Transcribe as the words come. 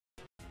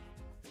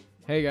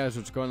Hey guys,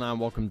 what's going on?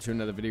 Welcome to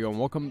another video and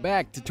welcome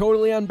back to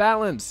Totally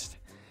Unbalanced.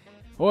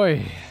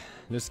 Boy,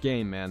 this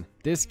game, man.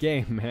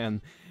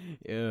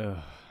 Ugh.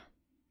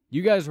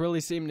 You guys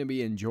really seem to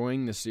be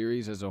enjoying the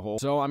series as a whole,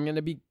 so I'm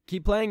gonna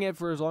keep playing it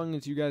for as long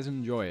as you guys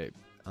enjoy it,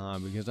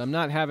 because I'm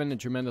not having a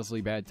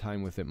tremendously bad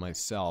time with it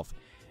myself.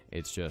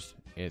 It's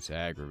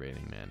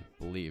aggravating, man.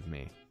 Believe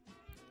me,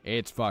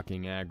 it's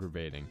fucking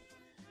aggravating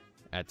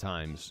at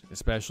times,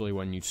 especially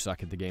when you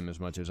suck at the game as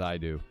much as I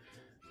do.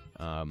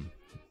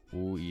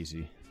 Ooh,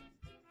 easy.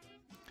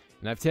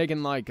 And I've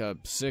taken like a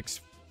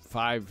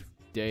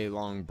 5-day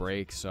long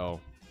break, so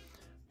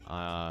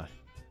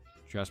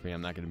trust me,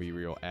 I'm not gonna be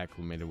real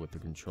acclimated with the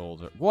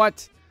controls.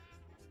 What?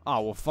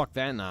 Oh, well, fuck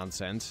that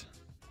nonsense.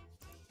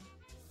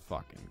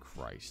 Fucking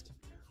Christ.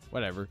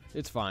 Whatever,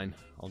 it's fine.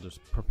 I'll just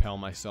propel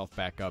myself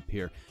back up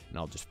here, and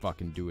I'll just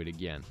fucking do it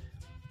again.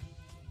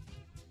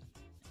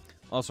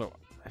 Also,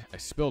 I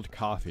spilled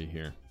coffee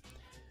here,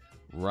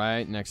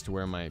 right next to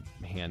where my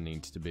hand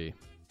needs to be.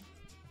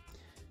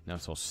 Now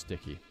it's all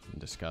sticky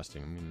and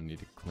disgusting. I'm gonna need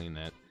to clean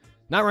that.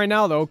 Not right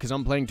now, though, because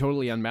I'm playing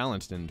Totally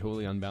Unbalanced, and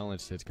Totally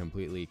Unbalanced has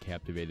completely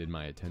captivated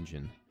my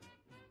attention.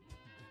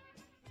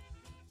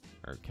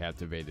 Or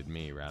captivated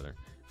me, rather.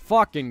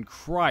 Fucking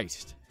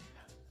Christ!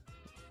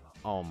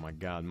 Oh my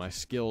god, my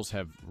skills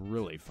have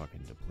really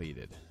fucking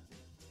depleted.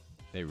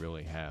 They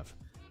really have.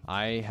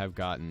 I have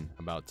gotten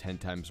about 10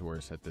 times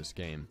worse at this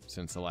game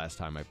since the last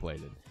time I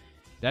played it.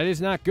 That is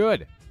not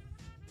good!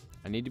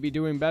 I need to be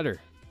doing better.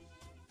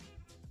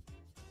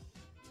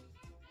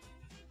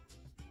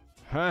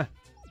 Huh?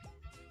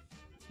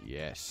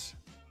 Yes.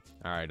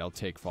 Alright, I'll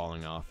take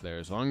falling off there.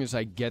 As long as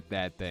I get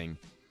that thing,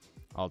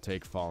 I'll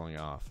take falling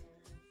off.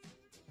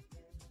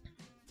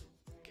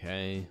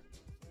 Okay.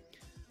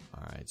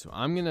 Alright, so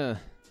I'm gonna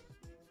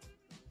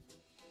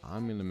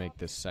make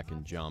this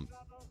second jump,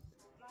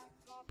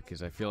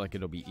 because I feel like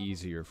it'll be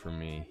easier for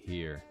me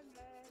here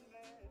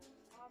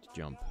to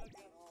jump.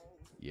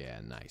 Yeah,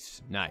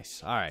 nice.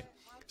 Nice. Alright.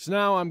 So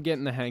now I'm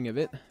getting the hang of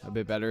it a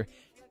bit better.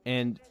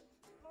 And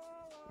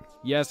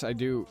yes, I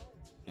do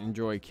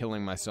enjoy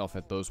killing myself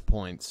at those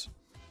points.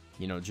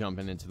 You know,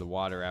 jumping into the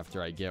water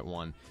after I get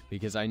one.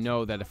 Because I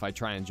know that if I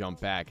try and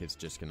jump back, it's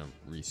just gonna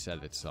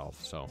reset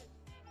itself. So,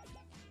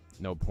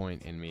 no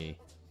point in me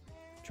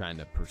trying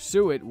to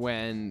pursue it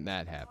when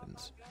that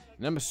happens.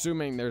 And I'm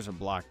assuming there's a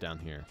block down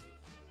here.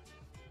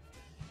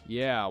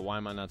 Yeah, why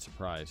am I not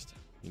surprised?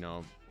 You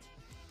know,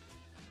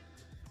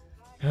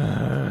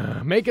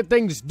 making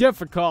things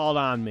difficult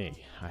on me.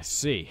 I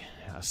see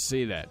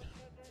that.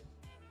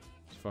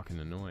 It's fucking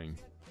annoying.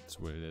 That's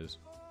what it is.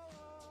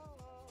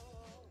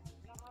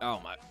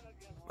 Oh my.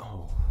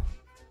 Oh.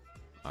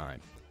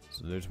 Alright.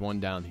 So there's one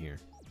down here.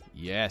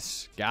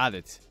 Yes, got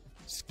it.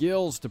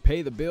 Skills to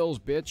pay the bills,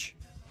 bitch.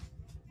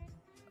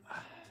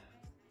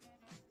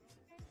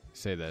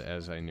 Say that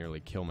as I nearly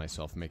kill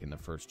myself making the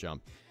first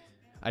jump.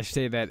 I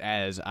say that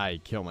as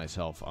I kill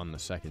myself on the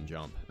second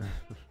jump.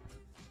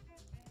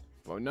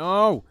 Oh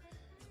no!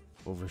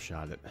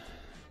 Overshot it.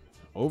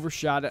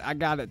 Overshot it. I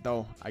got it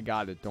though. I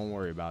got it. Don't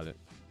worry about it.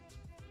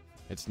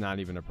 It's not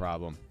even a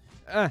problem.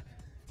 There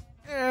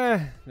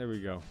we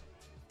go.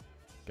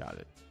 Got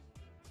it.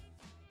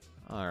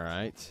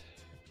 Alright.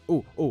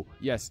 Oh,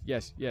 yes.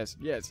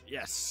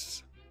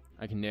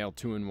 I can nail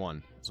 2 in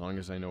 1, as long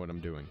as I know what I'm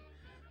doing.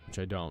 Which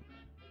I don't,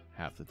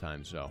 half the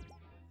time, so.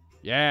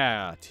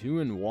 Yeah, 2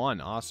 in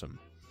 1, awesome.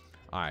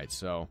 Alright,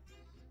 so.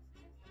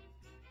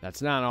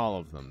 That's not all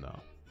of them, though.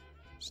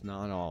 It's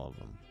not all of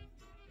them.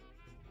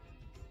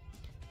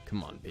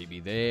 Come on, baby,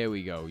 there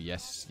we go.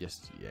 Yes,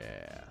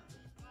 yeah.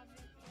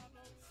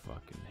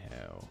 Fucking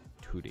hell.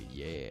 To the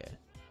yeah.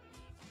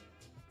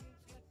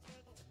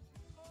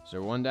 Is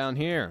there one down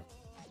here?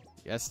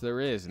 Yes, there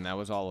is, and that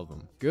was all of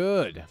them.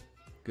 Good.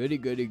 Goody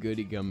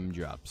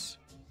gumdrops.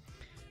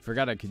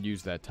 Forgot I could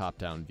use that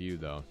top-down view,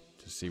 though,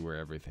 to see where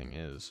everything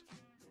is.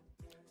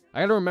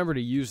 I gotta remember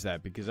to use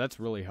that, because that's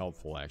really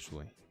helpful,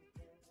 actually.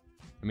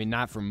 I mean,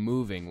 not for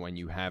moving when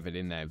you have it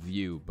in that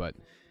view, but,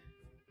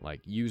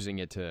 like, using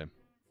it to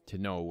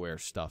know where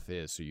stuff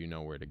is, so you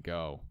know where to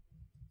go.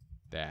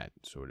 That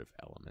sort of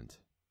element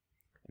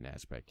and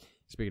aspect.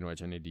 Speaking of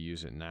which, I need to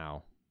use it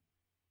now.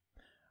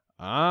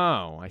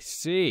 Oh, I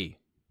see.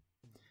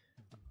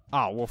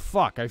 Oh, well,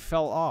 fuck. I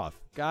fell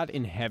off. God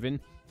in heaven.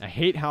 I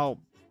hate how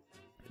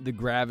the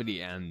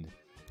gravity and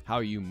how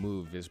you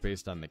move is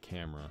based on the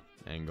camera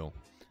angle.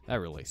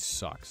 That really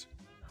sucks.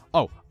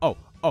 Oh.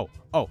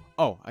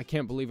 I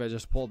can't believe I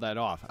just pulled that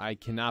off. I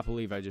cannot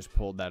believe I just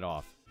pulled that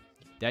off.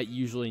 That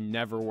usually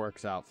never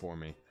works out for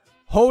me.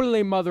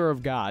 Holy Mother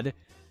of God.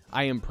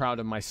 I am proud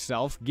of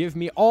myself. Give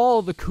me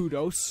all the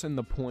kudos and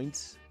the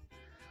points.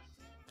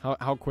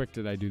 How quick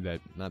did I do that?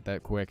 Not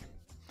that quick.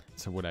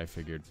 That's what I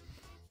figured.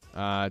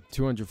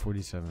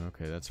 247.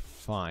 Okay, that's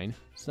fine.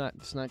 It's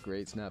not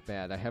great. It's not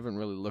bad. I haven't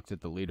really looked at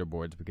the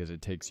leaderboards because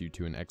it takes you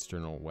to an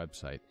external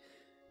website,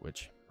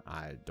 which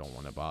I don't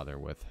want to bother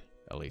with.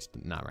 At least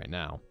not right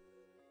now.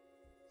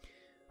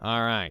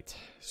 All right.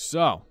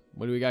 So,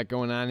 what do we got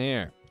going on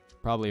here?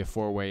 Probably a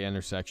 4-way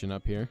intersection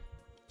up here.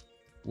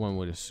 one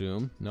would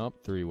assume. Nope,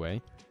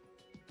 three-way.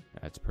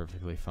 That's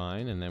perfectly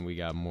fine. And then we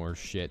got more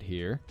shit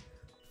here.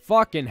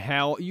 Fucking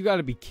hell, you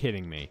gotta be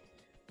kidding me.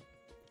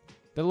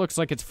 That looks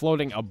like it's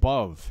floating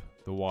above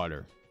the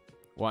water.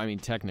 Well, I mean,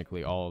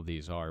 technically all of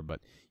these are, but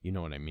you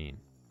know what I mean.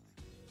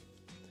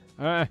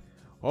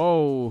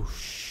 Oh,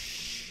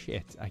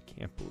 shit. I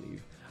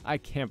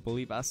can't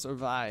believe I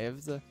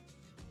survived.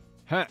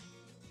 Huh.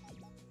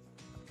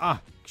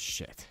 Ah,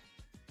 shit.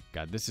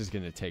 God, this is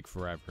gonna take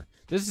forever.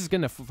 This is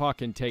gonna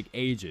fucking take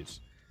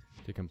ages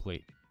to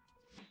complete.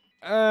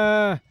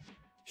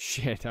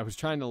 Shit, I was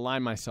trying to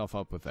line myself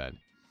up with that.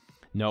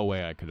 No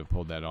way I could have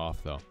pulled that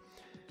off, though.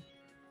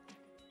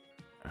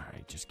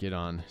 Alright, just get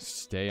on.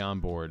 Stay on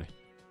board.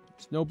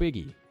 It's no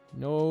biggie.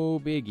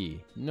 No biggie.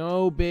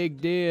 No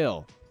big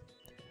deal.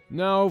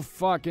 No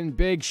fucking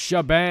big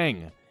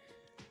shebang.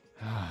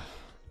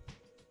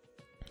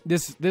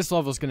 This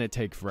level's gonna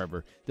take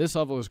forever. This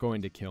level is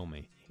going to kill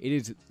me.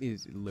 It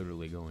is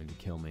literally going to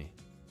kill me.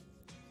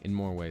 In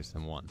more ways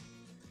than one.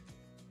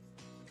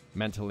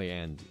 Mentally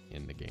and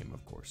in the game,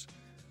 of course.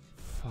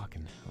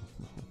 Fucking hell,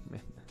 no,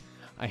 man.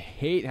 I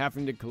hate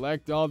having to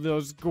collect all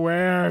those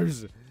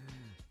squares. It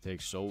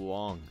takes so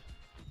long.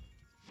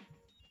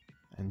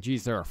 And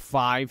geez, there are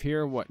 5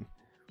 here? What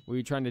are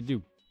you trying to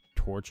do?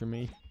 Torture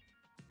me?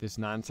 This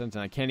nonsense?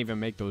 And I can't even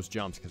make those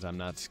jumps because I'm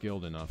not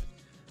skilled enough.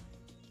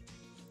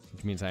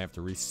 Which means I have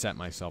to reset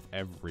myself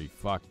every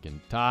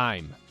fucking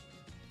time.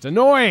 It's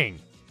annoying!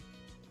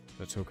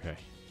 That's okay.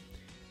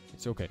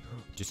 It's okay.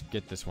 Just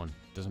get this one.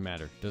 Doesn't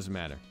matter. Doesn't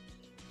matter.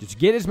 Just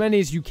get as many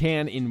as you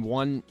can in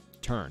one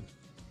turn.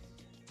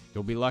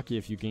 You'll be lucky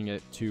if you can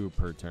get 2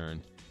 per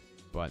turn.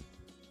 But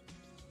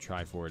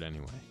try for it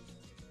anyway.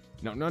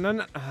 No, no, no,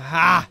 no.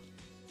 Ah!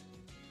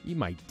 Eat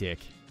my dick.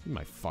 Eat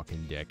my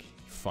fucking dick. You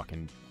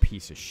fucking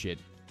piece of shit.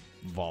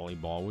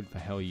 Volleyball. What the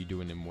hell are you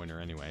doing in winter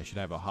anyway? I should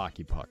have a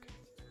hockey puck.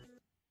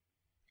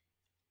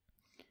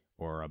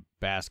 Or a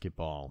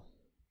basketball.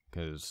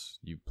 Because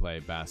you play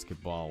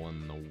basketball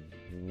in the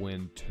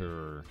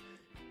winter,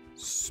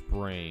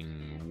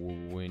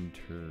 spring,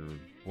 winter,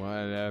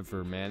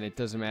 whatever, man. It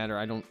doesn't matter.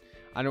 I don't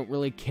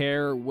really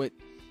care what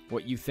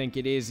you think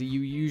it is.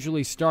 You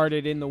usually start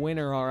it in the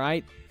winter, all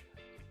right?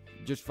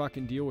 Just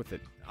fucking deal with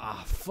it.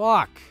 Ah,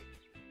 fuck.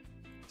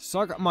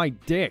 Suck up my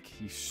dick,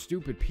 you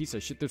stupid piece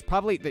of shit. It's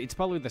probably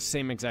the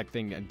same exact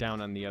thing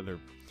down on the other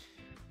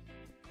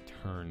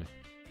turn.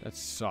 That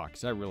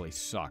sucks. That really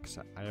sucks.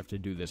 I have to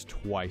do this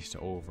twice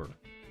over.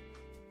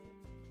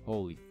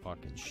 Holy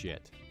fucking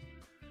shit.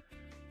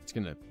 It's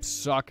gonna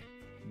suck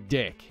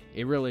dick.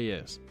 It really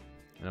is.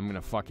 And I'm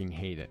gonna fucking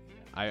hate it.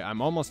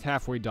 I'm almost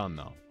halfway done,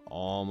 though.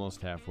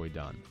 Almost halfway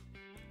done.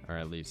 Or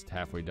at least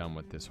halfway done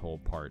with this whole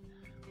part.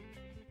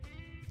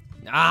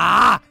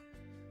 Ah!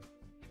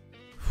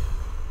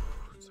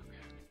 It's okay.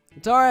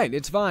 It's alright.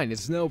 It's fine.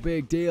 It's no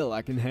big deal.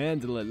 I can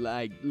handle it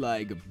like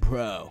a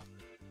pro.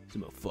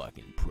 I'm a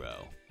fucking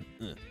pro.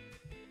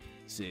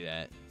 See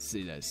that?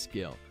 See that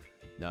skill?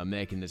 Now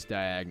making this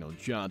diagonal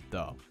jump,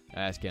 though,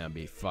 that's gonna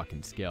be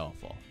fucking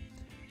skillful.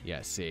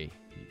 Yeah, see?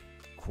 It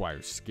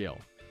requires skill.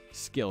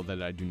 Skill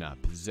that I do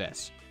not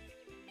possess.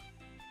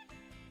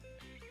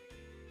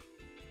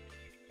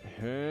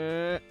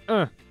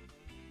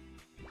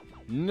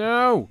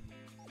 No!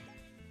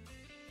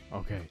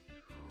 Okay.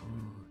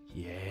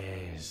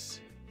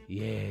 Yes.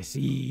 Yes,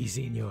 si,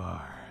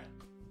 senor.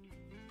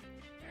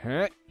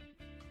 Huh?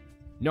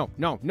 No,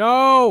 no,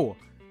 no!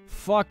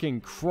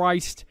 Fucking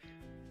Christ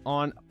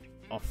on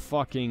a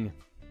fucking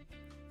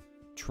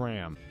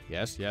tram.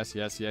 Yes, yes,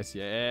 yes, yes,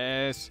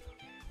 yes.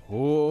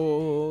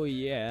 Oh,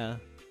 yeah.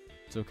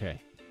 It's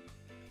okay.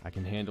 I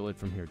can handle it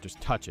from here.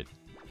 Just touch it.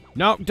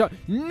 No!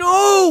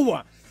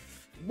 No!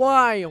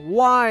 Why?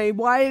 Why?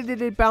 Why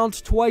did it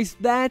bounce twice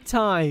that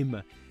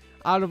time?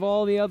 Out of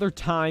all the other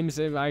times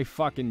that I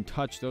fucking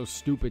touched those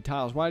stupid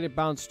tiles, why did it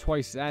bounce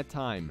twice that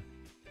time?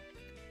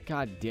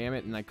 God damn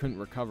it, and I couldn't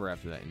recover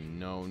after that.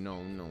 No,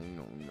 no, no,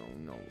 no, no,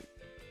 no,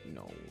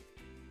 no.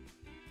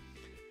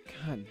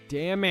 God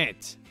damn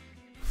it.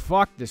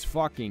 Fuck this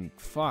fucking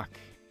fuck.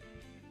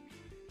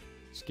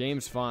 This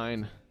game's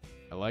fine.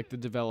 I like the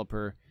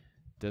developer.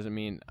 Doesn't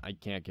mean I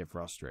can't get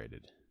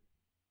frustrated.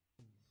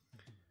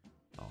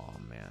 Oh,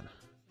 man.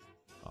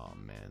 Oh,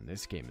 man.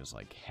 This game is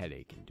like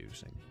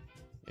headache-inducing.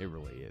 It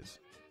really is.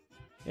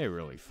 It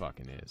really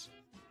fucking is.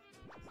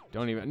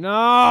 Don't even...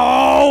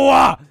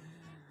 No!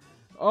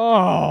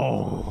 Oh!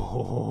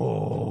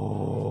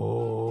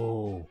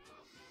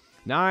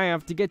 Now I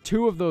have to get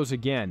 2 of those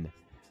again.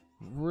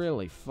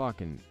 Really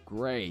fucking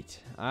great.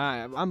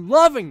 I'm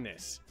loving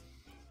this.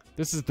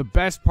 This is the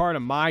best part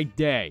of my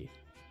day.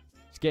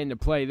 It's getting to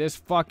play this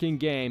fucking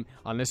game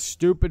on this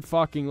stupid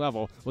fucking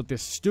level with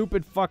this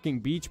stupid fucking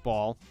beach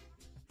ball.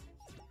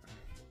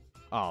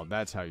 Oh,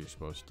 that's how you're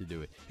supposed to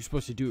do it. You're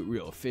supposed to do it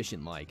real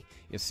efficient like.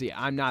 You see,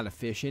 I'm not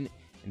efficient,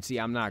 and see,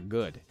 I'm not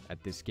good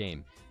at this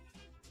game.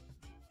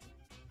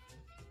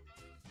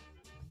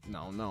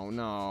 No, no,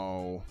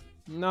 no.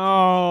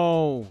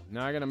 No!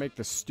 Now I gotta make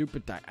the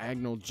stupid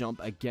diagonal jump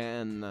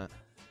again.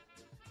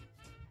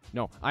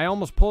 No, I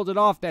almost pulled it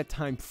off that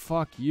time.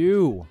 Fuck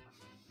you.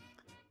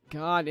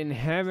 God in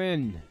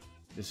heaven.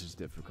 This is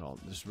difficult.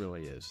 This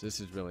really is. This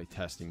is really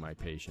testing my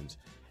patience.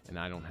 And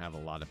I don't have a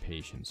lot of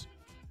patience.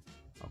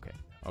 Okay.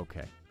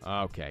 Okay.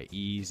 Okay.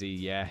 Easy.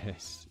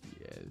 Yes.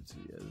 Yes.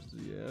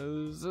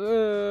 Yes.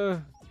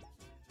 Yes.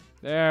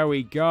 There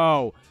we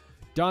go.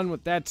 Done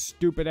with that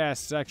stupid ass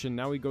section.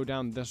 Now we go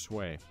down this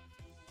way.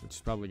 Which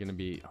is probably going to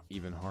be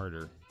even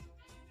harder.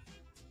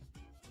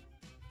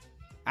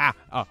 Ah.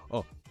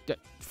 Oh.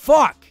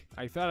 Fuck!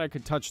 I thought I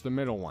could touch the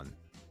middle one.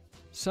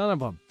 Son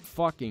of a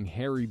fucking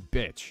hairy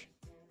bitch.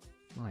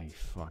 My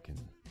fucking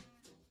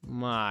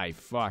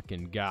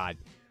God.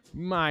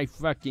 My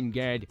fucking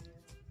God.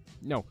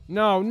 No.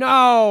 No.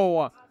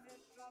 No!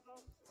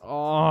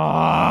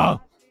 Oh!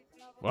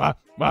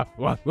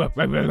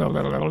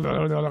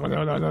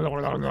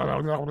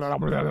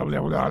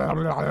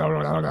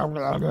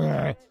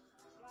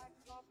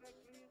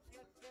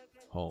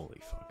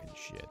 Holy fucking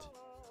shit.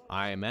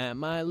 I am at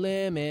my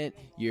limit.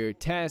 You're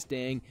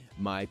testing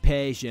my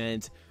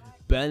patience.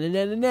 No!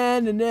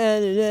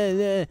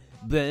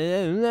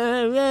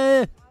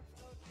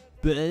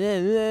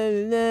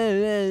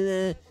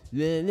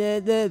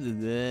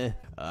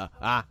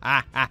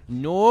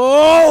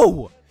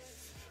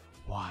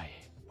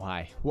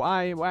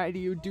 Why do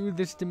you do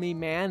this to me,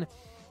 man?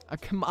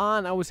 Come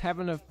on, I was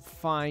having a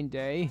fine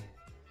day.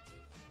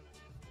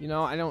 You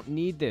know, I don't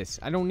need this.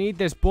 I don't need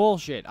this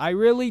bullshit. I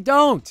really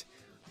don't.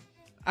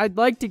 I'd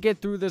like to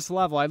get through this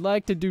level. I'd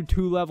like to do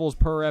 2 levels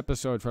per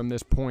episode from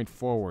this point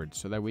forward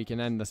so that we can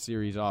end the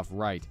series off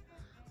right.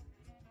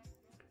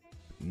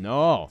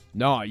 No,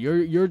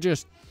 you're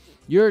just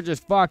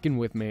fucking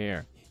with me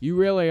here. You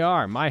really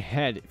are. My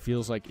head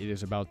feels like it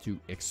is about to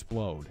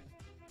explode.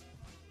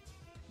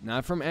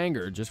 Not from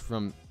anger, just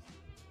from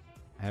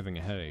having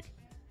a headache,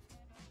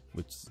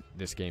 which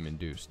this game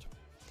induced.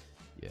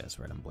 Yeah, that's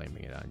right. I'm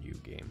blaming it on you,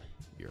 game.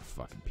 You're a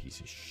fucking piece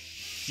of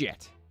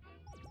shit.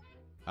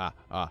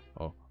 Oh,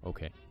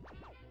 okay.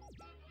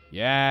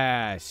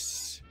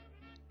 Yes.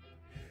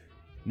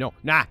 No.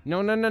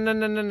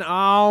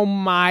 Oh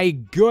my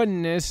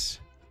goodness.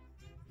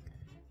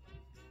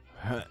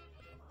 Oh,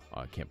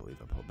 I can't believe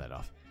I pulled that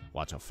off.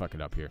 Watch, I'll fuck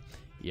it up here.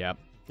 Yep.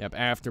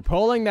 After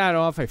pulling that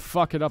off, I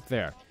fuck it up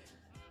there.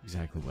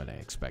 Exactly what I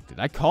expected.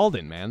 I called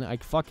it, man. I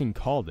fucking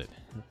called it.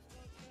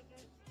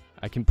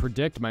 I can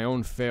predict my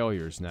own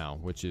failures now,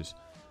 which is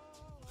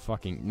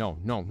fucking no.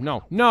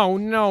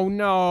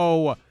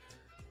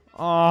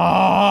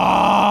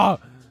 Oh!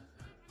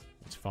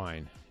 It's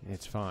fine.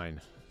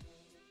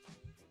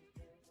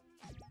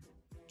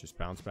 Just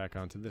bounce back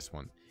onto this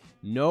one.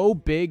 No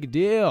big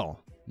deal.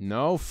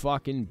 No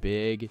fucking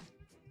big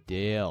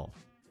deal.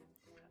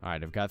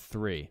 Alright, I've got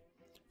 3.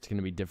 It's going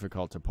to be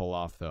difficult to pull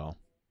off, though.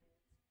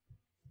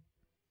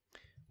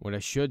 What I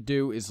should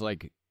do is,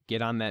 like,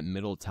 get on that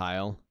middle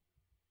tile,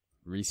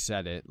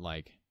 reset it,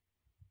 like,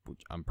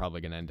 which I'm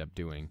probably going to end up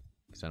doing,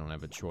 because I don't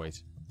have a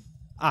choice.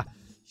 Ah!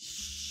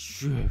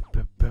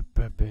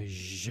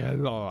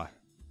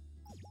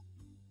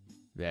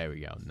 There we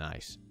go.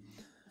 Nice.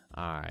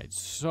 Alright,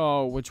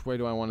 so which way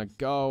do I want to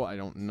go? I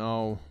don't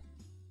know.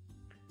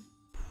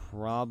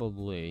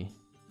 Probably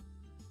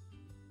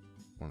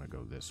want to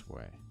go this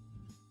way.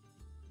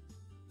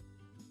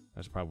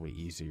 That's probably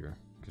easier,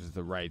 because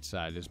the right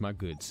side is my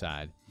good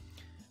side.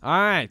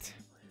 Alright.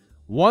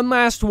 One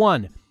last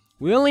one.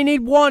 We only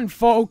need 1,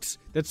 folks.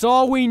 That's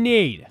all we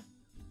need.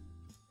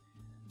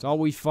 That's all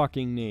we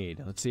fucking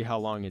need. Let's see how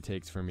long it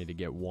takes for me to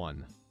get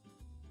 1.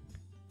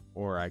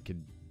 Or I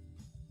could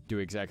do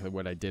exactly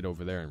what I did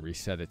over there and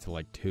reset it to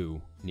like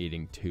 2,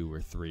 needing 2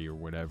 or 3 or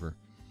whatever.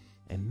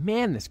 And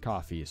man, this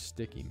coffee is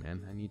sticky,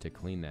 man. I need to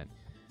clean that.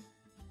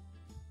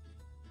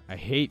 I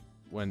hate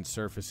when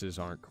surfaces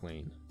aren't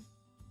clean.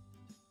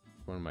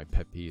 It's one of my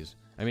pet peeves.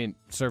 I mean,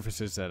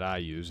 surfaces that I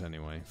use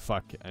anyway.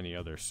 Fuck any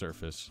other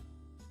surface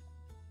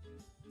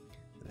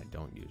that I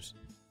don't use.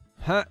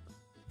 Huh?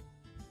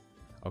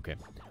 Okay.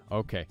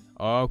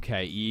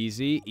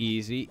 Easy.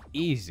 Easy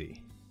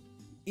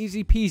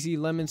peasy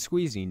lemon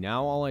squeezy.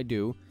 Now all I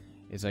do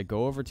is I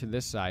go over to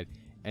this side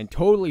and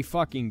totally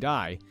fucking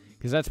die.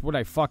 Because that's what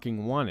I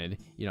fucking wanted.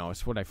 You know,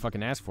 it's what I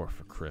fucking asked for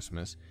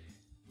Christmas.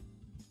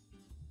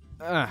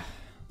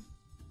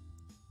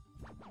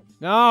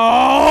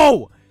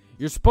 No!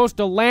 You're supposed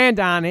to land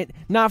on it,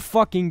 not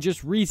fucking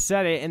just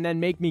reset it and then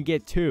make me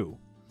get 2.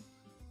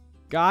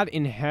 God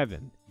in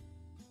heaven.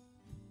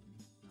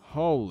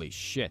 Holy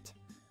shit.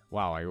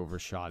 Wow, I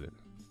overshot it.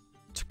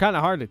 It's kind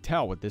of hard to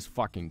tell with this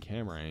fucking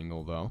camera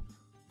angle, though.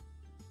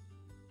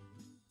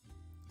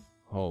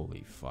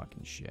 Holy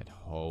fucking shit.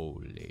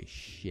 Holy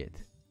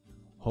shit.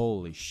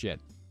 Holy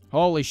shit.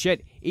 Holy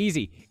shit.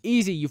 Easy,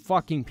 you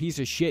fucking piece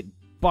of shit.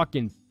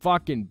 Fucking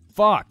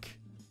fuck.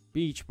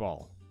 Beach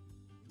ball.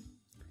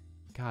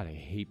 God, I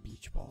hate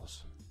beach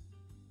balls.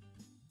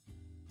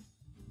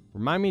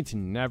 Remind me to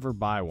never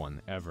buy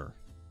one, ever.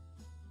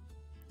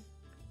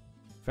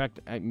 In fact,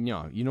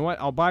 you know what?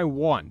 I'll buy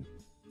 1.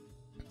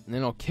 And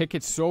then I'll kick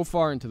it so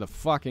far into the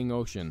fucking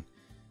ocean.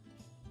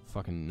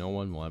 Fucking no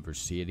one will ever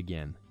see it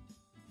again.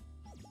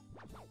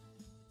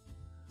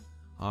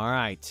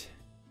 Alright.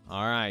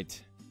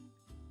 Alright.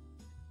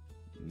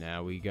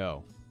 Now we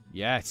go.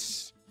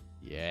 Yes.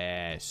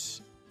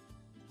 Yes.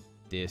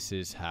 This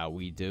is how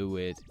we do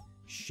it.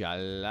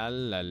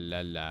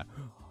 Sha-la-la-la-la.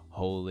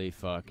 Holy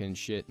fucking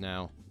shit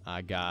now.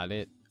 I got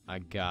it. I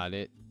got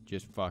it.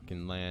 Just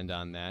fucking land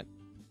on that.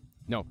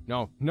 No,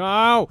 no,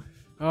 no!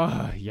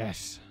 Oh,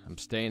 yes. I'm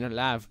staying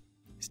alive.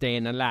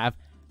 Staying alive.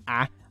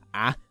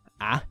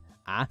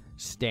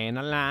 Staying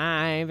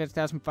alive. It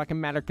doesn't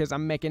fucking matter because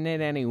I'm making it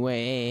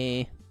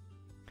anyway.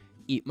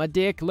 Eat my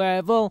dick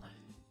level.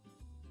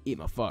 Eat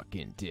my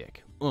fucking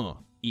dick.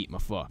 Eat my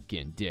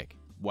fucking dick.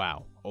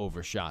 Wow.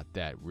 Overshot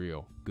that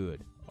real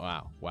good.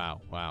 Wow,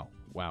 wow, wow.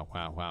 Wow,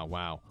 wow, wow,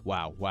 wow.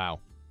 Wow, wow.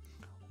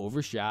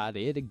 Overshot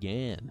it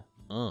again.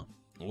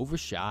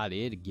 Overshot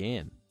it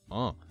again.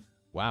 Wow,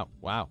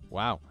 wow,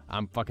 wow.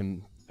 I'm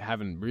fucking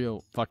having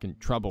real fucking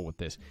trouble with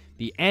this.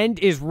 The end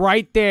is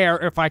right there.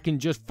 If I can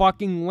just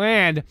fucking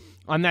land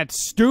on that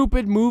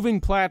stupid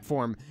moving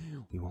platform,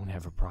 we won't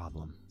have a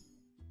problem.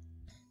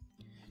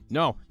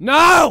 No,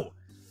 no!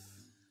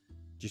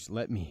 Just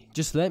let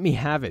me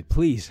have it,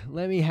 please.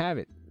 Let me have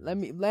it. Let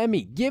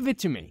me, give it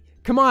to me.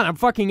 Come on, I'm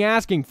fucking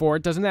asking for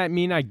it. Doesn't that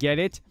mean I get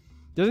it?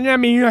 Doesn't that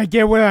mean I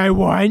get what I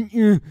want?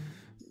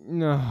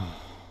 No.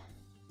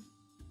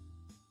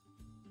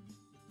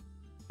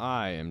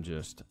 I am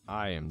just,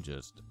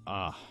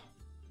 Oh,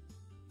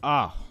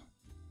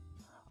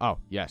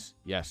 yes,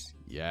 yes,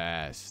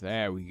 yes.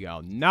 There we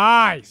go.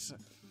 Nice!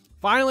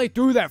 Finally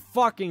through that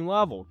fucking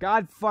level.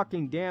 God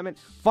fucking damn it.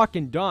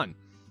 Fucking done.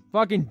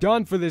 Fucking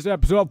done for this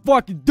episode.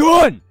 Fucking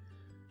done!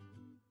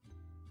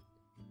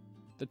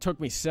 That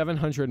took me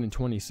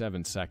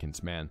 727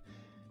 seconds, man.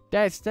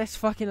 That's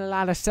fucking a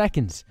lot of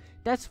seconds.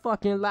 That's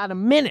fucking a lot of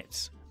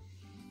minutes.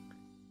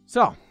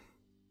 So,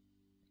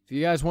 if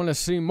you guys want to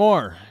see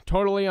more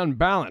Totally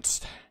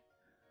Unbalanced,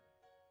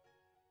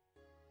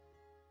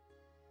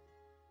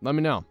 let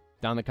me know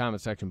down in the comment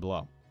section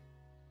below.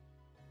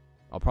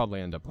 I'll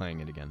probably end up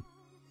playing it again,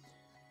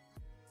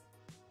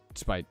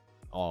 despite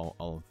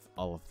all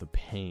of the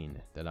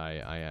pain that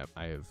I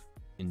have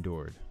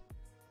endured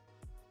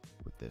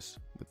with this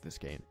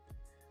game.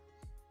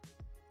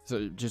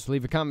 So just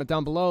leave a comment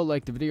down below,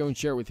 like the video, and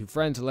share it with your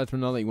friends, and let them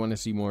know that you want to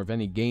see more of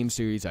any game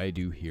series I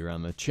do here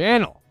on the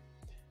channel.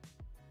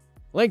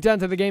 Link down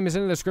to the game is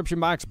in the description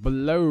box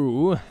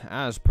below,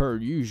 as per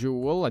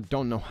usual. I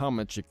don't know how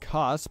much it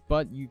costs,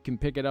 but you can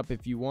pick it up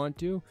if you want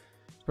to.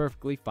 It's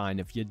perfectly fine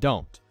if you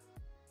don't.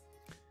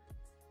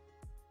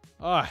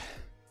 My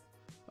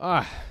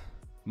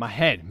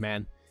head,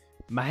 man.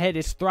 My head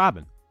is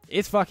throbbing.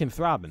 It's fucking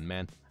throbbing,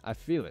 man. I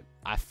feel it.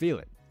 I feel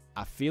it.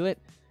 I feel it.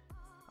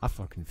 I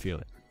fucking feel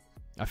it.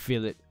 I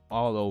feel it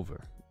all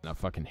over. And I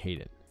fucking hate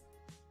it.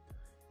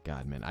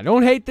 God, man. I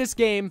don't hate this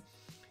game.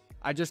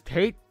 I just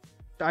hate...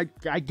 I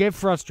get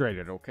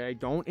frustrated, okay?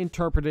 Don't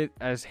interpret it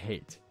as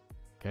hate.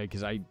 Okay?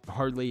 Because I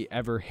hardly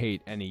ever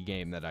hate any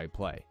game that I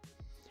play.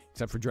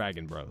 Except for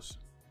Dragon Bros.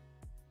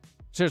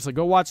 Seriously,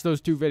 go watch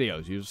those 2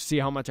 videos. You'll see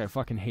how much I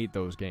fucking hate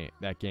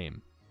that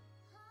game.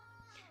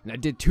 And I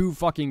did 2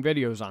 fucking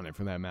videos on it,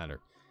 for that matter.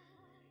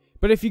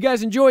 But if you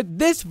guys enjoyed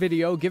this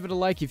video, give it a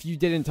like. If you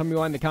didn't, tell me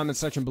why in the comment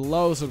section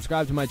below.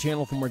 Subscribe to my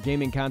channel for more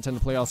gaming content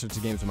and play all sorts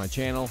of games on my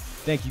channel.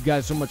 Thank you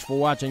guys so much for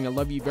watching. I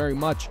love you very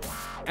much.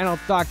 And I'll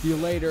talk to you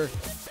later.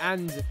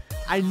 And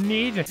I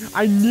need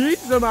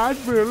some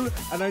Advil.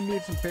 And I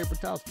need some paper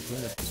towels to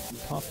clean up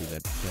this coffee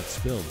that got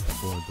spilled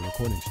before the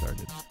recording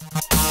started.